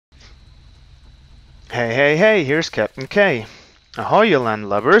Hey, hey, hey, here's Captain K. Ahoy, you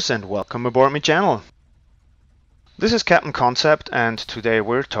landlubbers, and welcome aboard my channel. This is Captain Concept, and today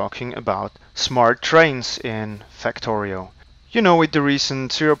we're talking about smart trains in Factorio. You know, with the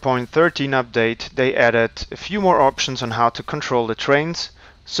recent 0.13 update, they added a few more options on how to control the trains,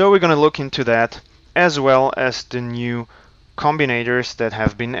 so we're gonna look into that, as well as the new combinators that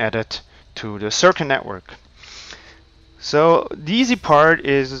have been added to the circuit network. So the easy part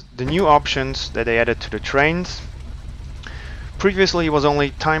is the new options that they added to the trains. Previously it was only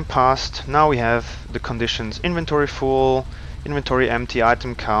time passed, now we have the conditions inventory full, inventory empty,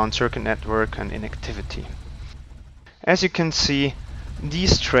 item count, circuit network and inactivity. As you can see,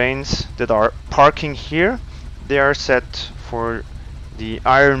 these trains that are parking here, they are set for the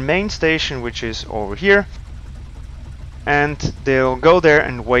iron main station, which is over here, and they'll go there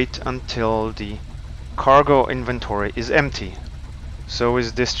and wait until the cargo inventory is empty. So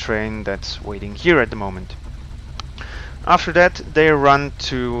is this train that's waiting here at the moment. After that they run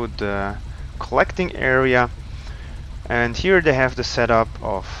to the collecting area, and here they have the setup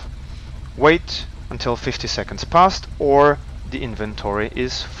of wait until 50 seconds passed or the inventory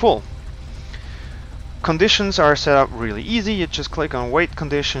is full. Conditions are set up really easy. You just click on wait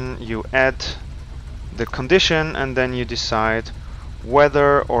condition, you add the condition, and then you decide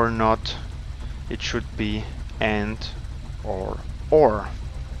whether or not it should be and or.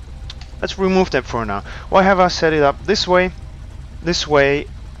 Let's remove that for now. Why have I set it up this way? This way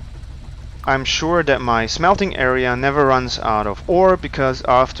I'm sure that my smelting area never runs out of ore, because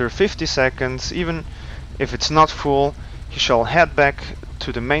after 50 seconds, even if it's not full, he shall head back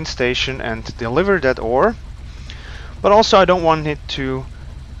to the main station and deliver that ore. But also I don't want it to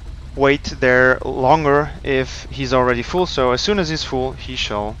wait there longer if he's already full, so as soon as he's full he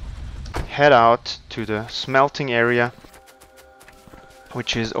shall head out to the smelting area,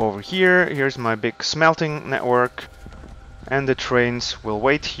 which is over here. Here's my big smelting network, and the trains will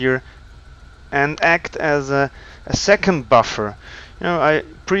wait here and act as a second buffer. You know,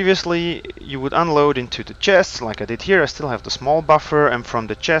 previously you would unload into the chests like I did here. I still have the small buffer, and from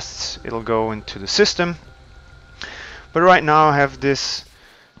the chests it'll go into the system. But right now I have this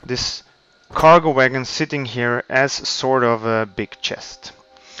cargo wagon sitting here as sort of a big chest.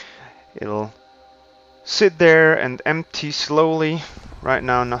 It'll sit there and empty slowly. Right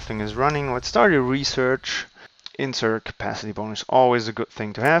now nothing is running. Let's start a research. Insert capacity bonus, always a good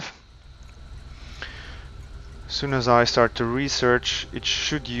thing to have. As soon as I start to research, it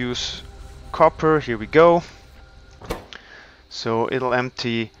should use copper. Here we go. So it'll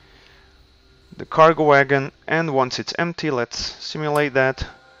empty the cargo wagon, and once it's empty, let's simulate that,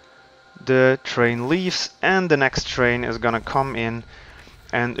 the train leaves and the next train is gonna come in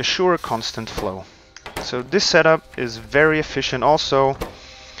and assure constant flow. So this setup is very efficient. Also,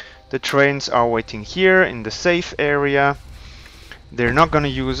 the trains are waiting here in the safe area. They're not going to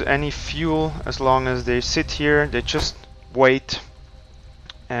use any fuel as long as they sit here. They just wait,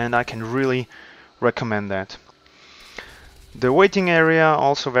 and I can really recommend that. The waiting area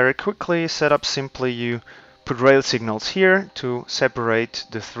also very quickly set up. Simply you put rail signals here to separate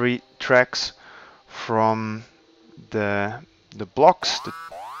the three tracks from the blocks, the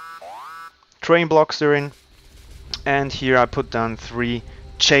train blocks they're in, and here I put down 3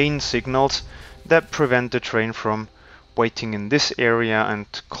 chain signals that prevent the train from waiting in this area and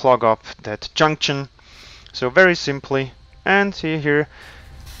clog up that junction. So very simply, and see here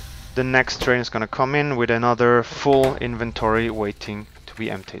the next train is gonna come in with another full inventory waiting to be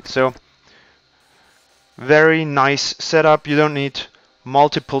emptied. So very nice setup. You don't need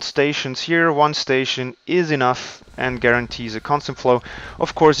multiple stations here. One station is enough and guarantees a constant flow.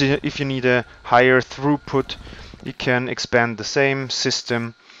 Of course, if you need a higher throughput, you can expand the same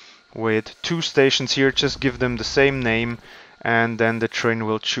system with 2 stations here. Just give them the same name, and then the train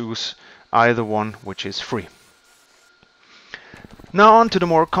will choose either one, which is free. Now on to the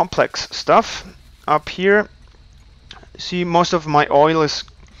more complex stuff. Up here, see, most of my oil is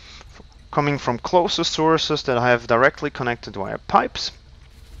coming from closer sources that I have directly connected via pipes.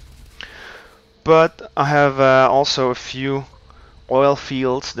 But I have also a few oil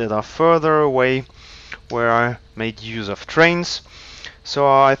fields that are further away where I made use of trains. So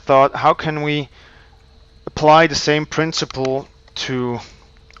I thought, how can we apply the same principle to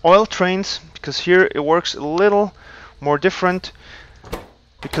oil trains? Because here it works a little more different,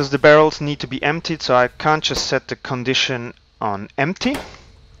 because the barrels need to be emptied, so I can't just set the condition on empty.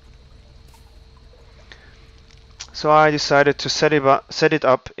 So I decided to set it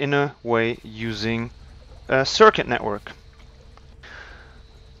up in a way using a circuit network.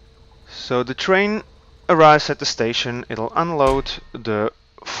 So the train arrives at the station, it'll unload the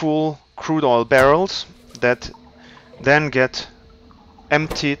full crude oil barrels that then get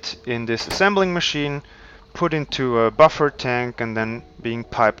emptied in this assembling machine, put into a buffer tank, and then being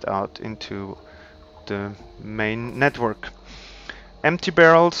piped out into the main network. Empty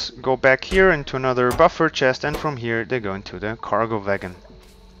barrels go back here into another buffer chest, and from here they go into the cargo wagon.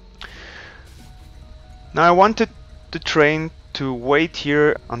 Now I wanted the train to wait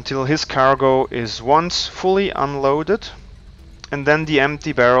here until his cargo is once fully unloaded, and then the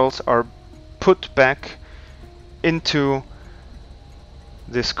empty barrels are put back into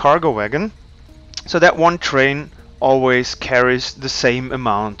this cargo wagon, so that one train always carries the same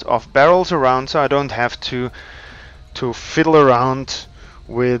amount of barrels around, so I don't have to fiddle around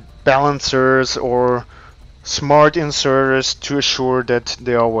with balancers or smart inserters to assure that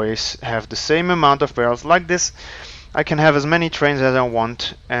they always have the same amount of barrels. Like this, I can have as many trains as I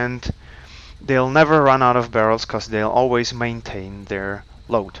want, and they'll never run out of barrels because they'll always maintain their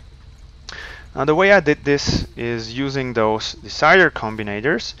load. Now the way I did this is using those decider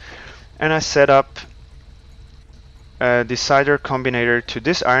combinators, and I set up a decider combinator to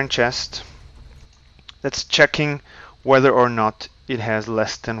this iron chest that's checking whether or not it has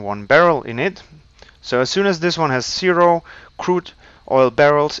less than 1 barrel in it. So as soon as this one has 0 crude oil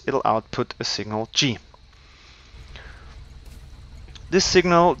barrels, it'll output a signal G. This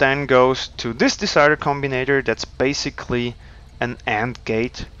signal then goes to this decider combinator that's basically an AND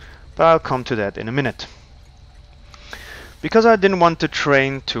gate, but I'll come to that in a minute. Because I didn't want the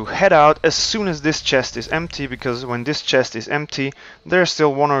train to head out as soon as this chest is empty, because when this chest is empty, there's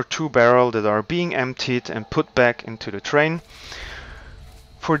still 1 or 2 barrels that are being emptied and put back into the train.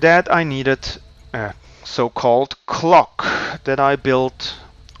 For that I needed a so-called clock that I built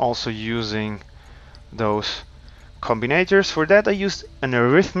also using those combinators. For that I used an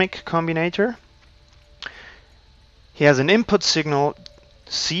arithmetic combinator. He has an input signal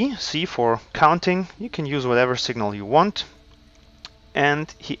C for counting. You can use whatever signal you want,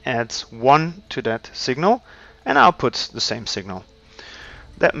 and he adds 1 to that signal and outputs the same signal.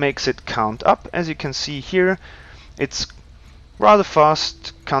 That makes it count up. As you can see here, it's rather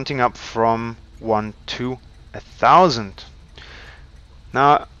fast, counting up from 1 to 1,000.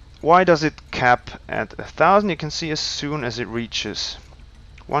 Now, why does it cap at 1,000? You can see as soon as it reaches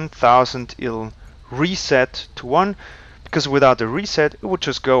 1,000, it'll reset to 1. Because without the reset, it would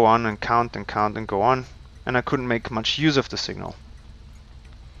just go on and count and count and go on, and I couldn't make much use of the signal.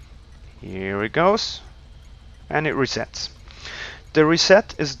 Here it goes, and it resets. The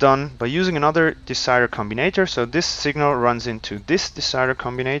reset is done by using another decider combinator, so this signal runs into this decider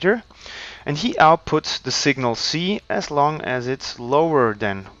combinator, and he outputs the signal C as long as it's lower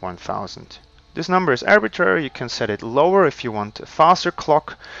than 1000. This number is arbitrary. You can set it lower if you want a faster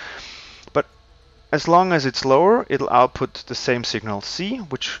clock, but as long as it's lower, it'll output the same signal C,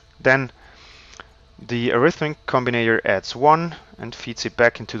 which then the arithmetic combinator adds 1 and feeds it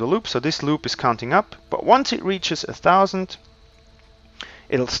back into the loop. So this loop is counting up, but once it reaches 1,000,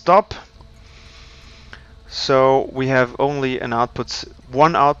 it'll stop. So we have only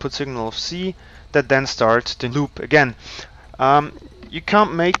one output signal of C that then starts the loop again. You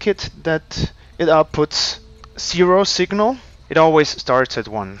can't make it that it outputs 0 signal. It always starts at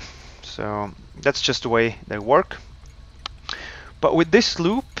 1. So that's just the way they work. But with this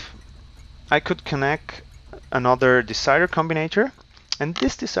loop, I could connect another decider combinator, and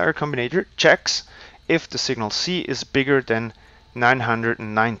this decider combinator checks if the signal C is bigger than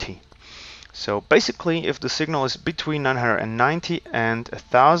 990. So basically, if the signal is between 990 and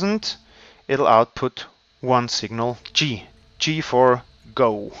 1000, it'll output 1 signal G. G for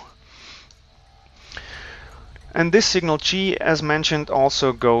go. And this signal G, as mentioned,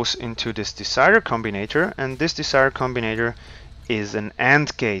 also goes into this decider combinator, and this decider combinator is an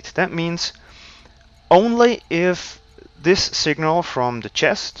AND gate. That means only if this signal from the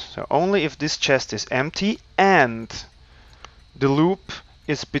chest, so only if this chest is empty and the loop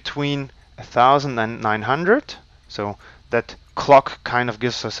is between 1000 and 900, so that clock kind of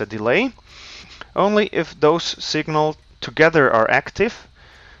gives us a delay, only if those signals together are active,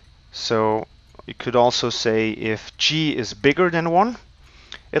 so you could also say if G is bigger than 1,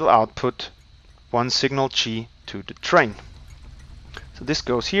 it'll output 1 signal G to the train. So this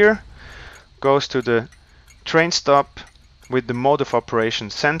goes here, goes to the train stop with the mode of operation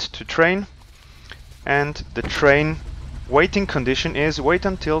sent to train, and the train waiting condition is wait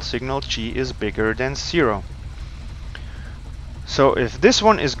until signal G is bigger than 0. So if this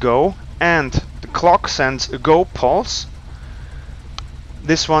one is go and the clock sends a go pulse,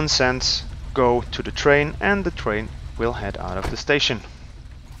 this one sends go to the train and the train will head out of the station.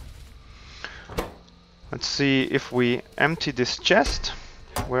 Let's see if we empty this chest.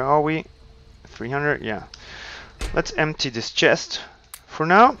 Where are we? 300, yeah. Let's empty this chest for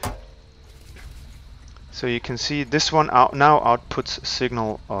now. So you can see this one now outputs a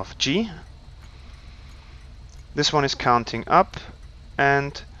signal of G. This one is counting up,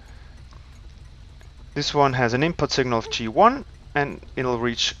 and this one has an input signal of G1, and it'll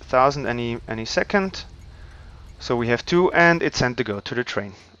reach 1000 any second. So we have 2, and it's sent to go to the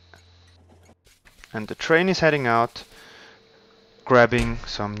train. And the train is heading out, grabbing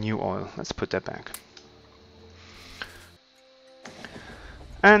some new oil. Let's put that back.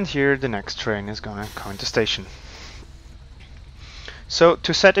 And here the next train is gonna come into station. So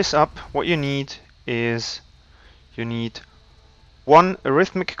to set this up, what you need is you need 1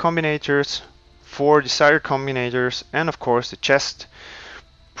 arithmetic combinators, 4 desired combinators, and of course the chest.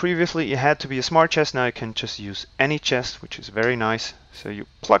 Previously it had to be a smart chest, now you can just use any chest, which is very nice. So you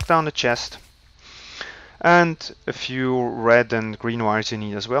plug down the chest, and a few red and green wires you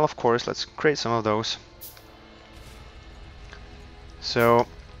need as well, of course. Let's create some of those. So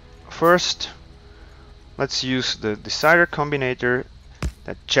first, let's use the decider combinator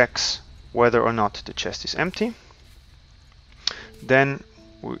that checks whether or not the chest is empty. Then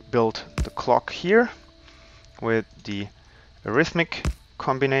we build the clock here with the arithmetic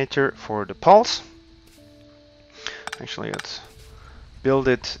combinator for the pulse. Actually, let's build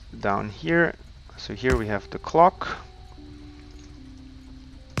it down here. So here we have the clock.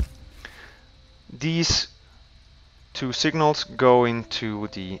 These 2 signals go into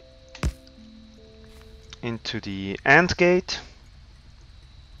the AND gate,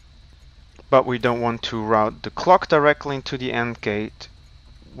 but we don't want to route the clock directly into the AND gate.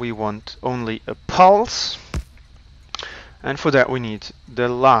 We want only a pulse, and for that we need the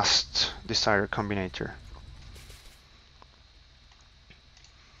last decider combinator.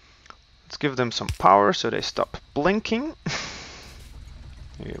 Let's give them some power so they stop blinking.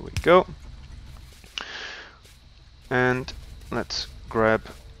 Here we go. And let's grab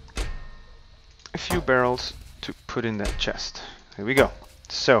a few barrels to put in that chest. Here we go.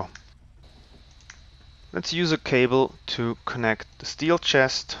 So let's use a cable to connect the steel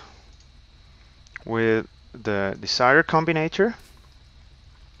chest with the decider combinator,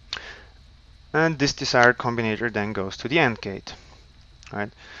 and this decider combinator then goes to the AND gate. All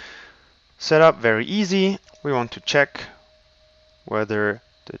right. Setup very easy. We want to check whether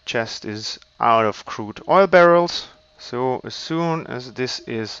the chest is out of crude oil barrels. So as soon as this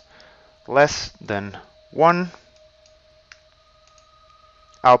is less than 1,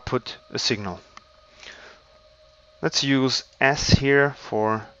 output a signal. Let's use S here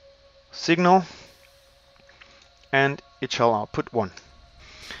for signal, and it shall output 1.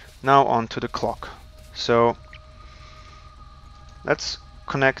 Now on to the clock. So let's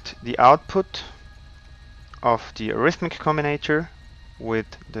connect the output of the arithmetic combinator with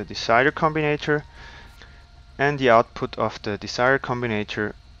the decider combinator, and the output of the decider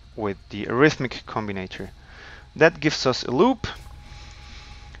combinator with the arithmetic combinator. That gives us a loop,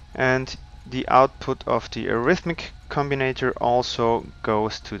 and the output of the arithmetic combinator also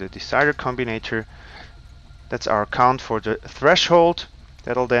goes to the decider combinator. That's our count for the threshold.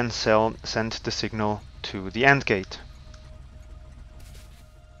 That'll then send the signal to the AND gate.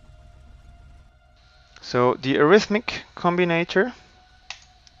 So the arithmetic combinator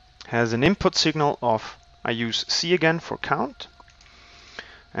has an input signal of, I use C again for count,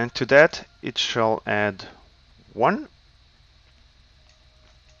 and to that it shall add 1,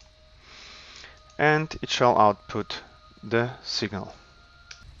 and it shall output the signal.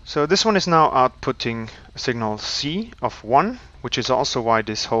 So this one is now outputting a signal C of 1, which is also why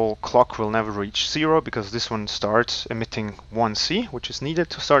this whole clock will never reach 0, because this one starts emitting 1C, which is needed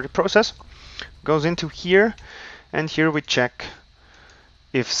to start the process. Goes into here, and here we check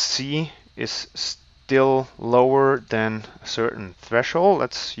if C is still lower than a certain threshold.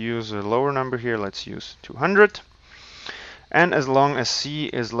 Let's use a lower number here, let's use 200. And as long as C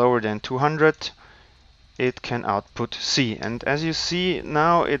is lower than 200, it can output C. And as you see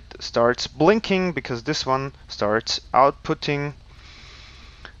now, it starts blinking because this one starts outputting.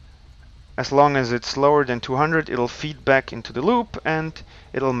 As long as it's lower than 200, it'll feed back into the loop, and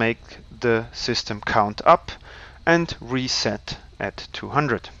it'll make the system count up and reset at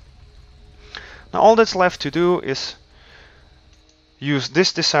 200. Now all that's left to do is use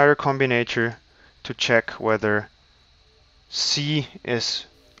this decider combinator to check whether C is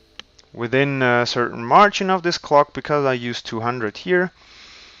within a certain margin of this clock. Because I use 200 here,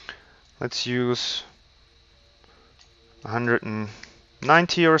 let's use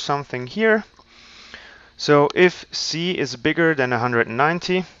 190 or something here. So if C is bigger than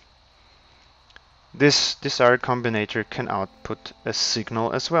 190, this desired combinator can output a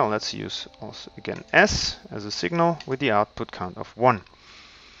signal as well. Let's use also again S as a signal with the output count of 1.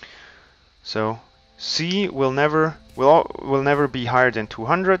 So C will never be higher than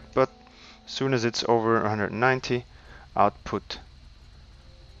 200, but as soon as it's over 190, output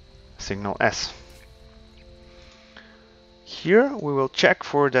signal S. Here we will check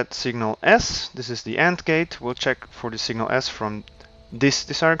for that signal S. This is the AND gate. We'll check for the signal S from this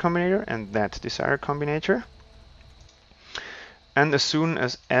desired combinator and that desired combinator. And as soon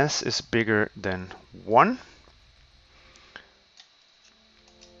as S is bigger than 1,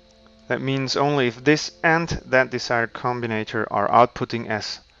 that means only if this and that desired combinator are outputting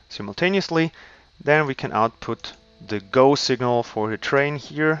S simultaneously, then we can output the go signal for the train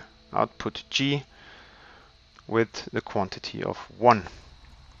here, output G, with the quantity of 1.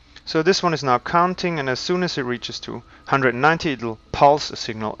 So this one is now counting, and as soon as it reaches to 190, it'll pulse a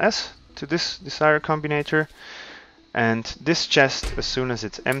signal S to this desired combinator, and this chest, as soon as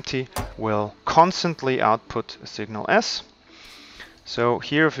it's empty, will constantly output a signal S. So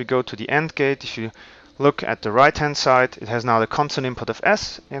here, if we go to the AND gate, if you look at the right hand side, it has now the constant input of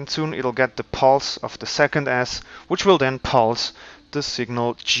S, and soon it'll get the pulse of the second S, which will then pulse the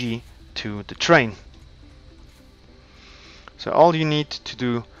signal G to the train. So all you need to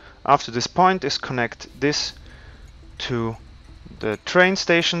do after this point is connect this to the train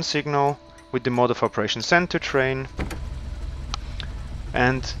station signal with the mode of operation send to train,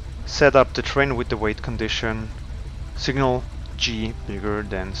 and set up the train with the wait condition signal G bigger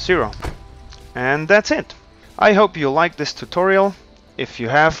than 0. And that's it. I hope you liked this tutorial. If you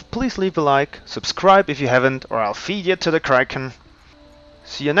have, please leave a like, subscribe if you haven't, or I'll feed you to the Kraken.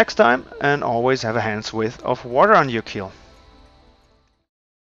 See you next time, and always have a hand's width of water on your keel.